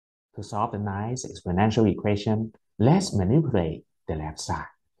To solve the nice exponential equation, let's manipulate the left side.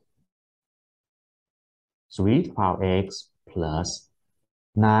 3 to the power x plus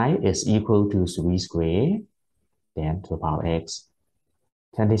 9 is equal to 3 squared, then to the power x.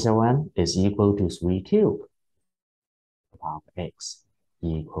 27 is equal to 3 cubed. The power of x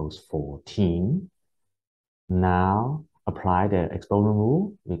equals 14. Now, apply the exponent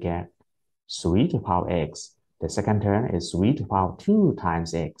rule, we get 3 to the power x. The second term is 3 to the power 2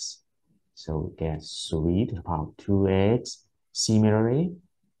 times x. So we get 3 to the power 2x. Similarly,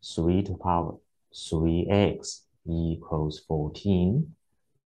 3 to the power 3x equals 14.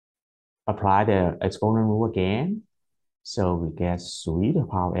 Apply the exponent rule again. So we get 3 to the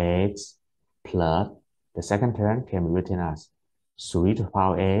power x plus the second term can be written as 3 to the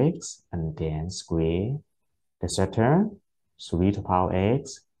power x and then square. The third term, 3 to the power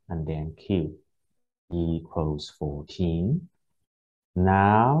x and then cube equals 14.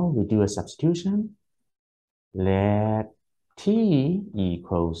 Now we do a substitution. Let t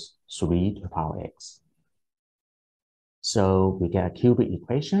equals 3 to the power x. So we get a cubic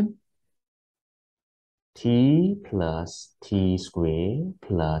equation. T plus t squared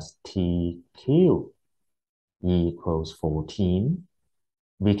plus t cubed equals 14.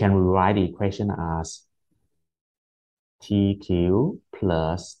 We can rewrite the equation as t cubed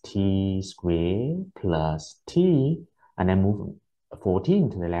plus t squared plus t, and then move 14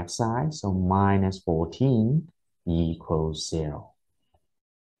 to the left side, so minus 14 equals 0.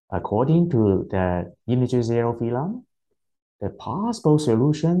 According to the integer zero theorem, the possible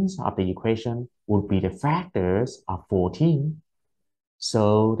solutions of the equation would be the factors of 14.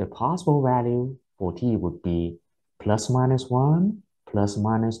 So the possible value for t would be plus minus 1, plus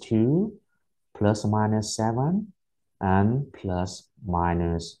minus 2, plus minus 7, and plus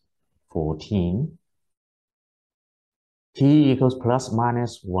minus 14. T equals plus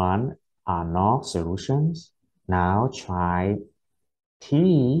minus 1 are not solutions. Now try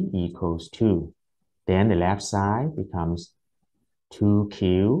t equals 2. Then the left side becomes 2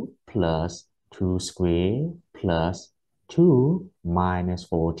 cubed plus 2 squared plus 2 minus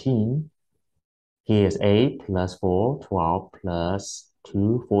 14. Here's 8 plus 4, 12 plus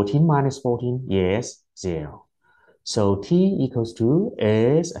 2, 14 minus 14, yes, 0. So t equals 2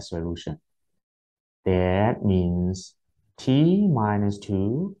 is a solution. That means t minus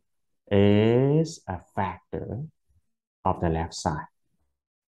 2 is a factor of the left side.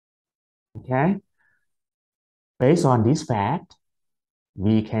 Okay? Based on this fact,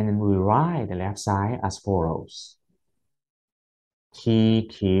 we can rewrite the left side as follows. T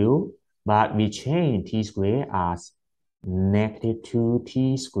cubed, but we change t squared as negative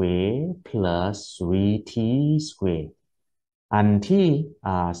 2t squared plus 3t squared, and t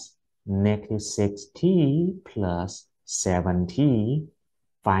as negative 6t plus 7t,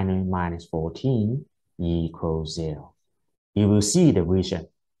 finally minus 14 equals 0. You will see the vision.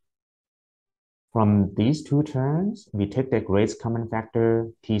 From these two terms, we take the greatest common factor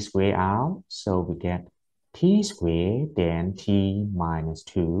t squared out, so we get t squared then t minus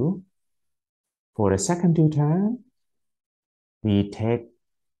 2. For the second two terms, we take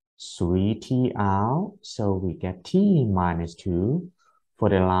 3t out, so we get t minus 2. For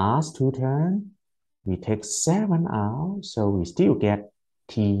the last two terms, we take 7 out, so we still get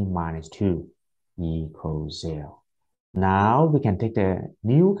t minus 2 equals 0. Now we can take the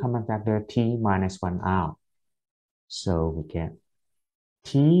new common factor t minus 1 out. So we get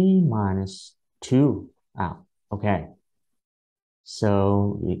t minus 2 out. Okay.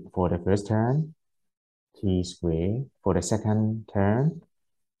 So for the first term, t squared. For the second term,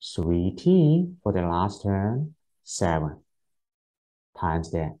 3t. For the last term, 7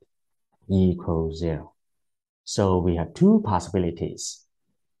 times that equals 0. So we have two possibilities.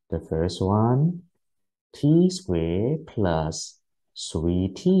 The first one, t squared plus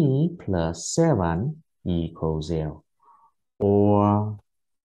 3t plus 7 equals 0. Or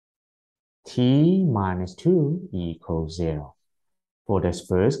t minus 2 equals 0. For this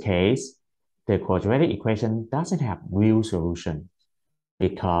first case, the quadratic equation doesn't have real solution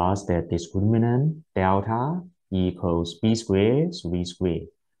because the discriminant delta equals b squared 3 squared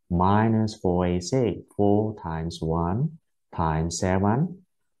minus 4ac, 4 times 1 times 7.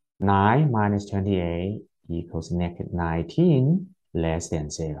 9 minus 28 equals negative 19 less than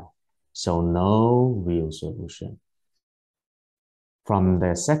 0. So no real solution. From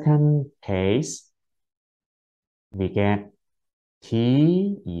the second case, we get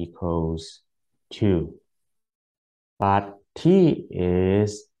t equals 2. But t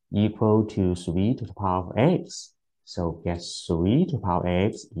is equal to 3 to the power of x. So get 3 to the power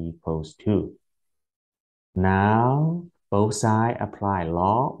of x equals 2. Now Both sides apply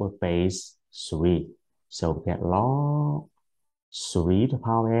log with base 3. So we get log 3 to the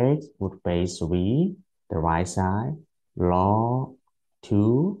power x with base 3. The right side, log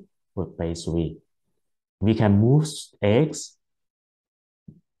 2 with base 3. We can move x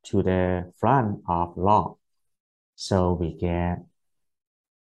to the front of log. So we get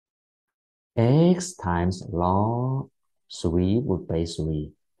x times log 3 with base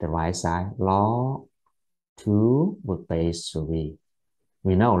 3. The right side, log 2 with base 3.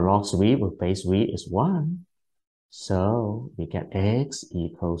 We know log 3 with base 3 is 1. So we get x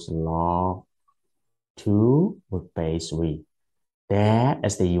equals log 2 with base 3. That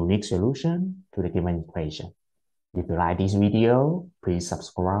is the unique solution to the given equation. If you like this video, please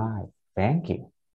subscribe. Thank you.